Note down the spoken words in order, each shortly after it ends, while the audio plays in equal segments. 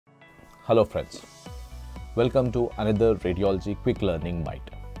Hello friends, welcome to another Radiology Quick Learning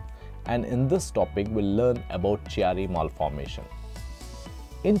Byte. And in this topic we'll learn about Chiari Malformation.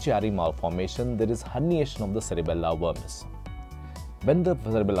 In Chiari Malformation there is herniation of the cerebellar vermis. When the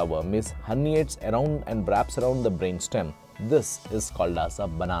cerebellar vermis herniates around and wraps around the brainstem, this is called as a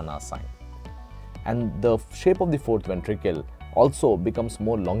banana sign. And the shape of the fourth ventricle also becomes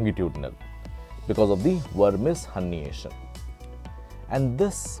more longitudinal because of the vermis herniation. And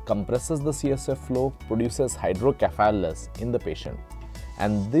this compresses the CSF flow, produces hydrocephalus in the patient,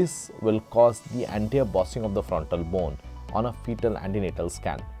 and this will cause the anterior bossing of the frontal bone on a fetal antenatal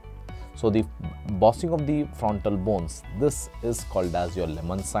scan. So the bossing of the frontal bones, this is called as your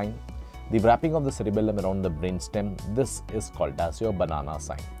lemon sign. The wrapping of the cerebellum around the brainstem, this is called as your banana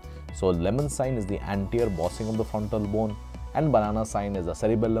sign. So lemon sign is the anterior bossing of the frontal bone, and banana sign is the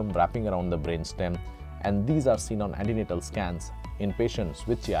cerebellum wrapping around the brainstem, and these are seen on antenatal scans in patients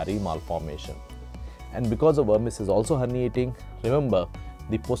with Chiari malformation. And because the vermis is also herniating, remember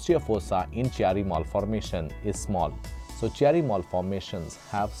the posterior fossa in Chiari malformation is small. So Chiari malformations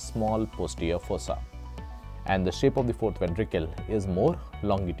have small posterior fossa, and the shape of the fourth ventricle is more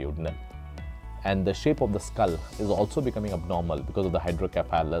longitudinal. And the shape of the skull is also becoming abnormal because of the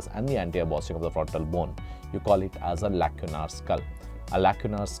hydrocephalus and the anterior bossing of the frontal bone. You call it as a lacunar skull. A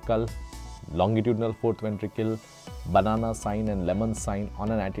lacunar skull, longitudinal fourth ventricle, banana sign and lemon sign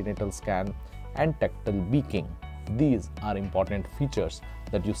on an antenatal scan, and tactile beaking. These are important features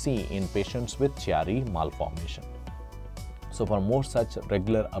that you see in patients with Chiari malformation. So for more such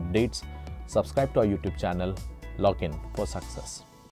regular updates, subscribe to our YouTube channel. Log in for success.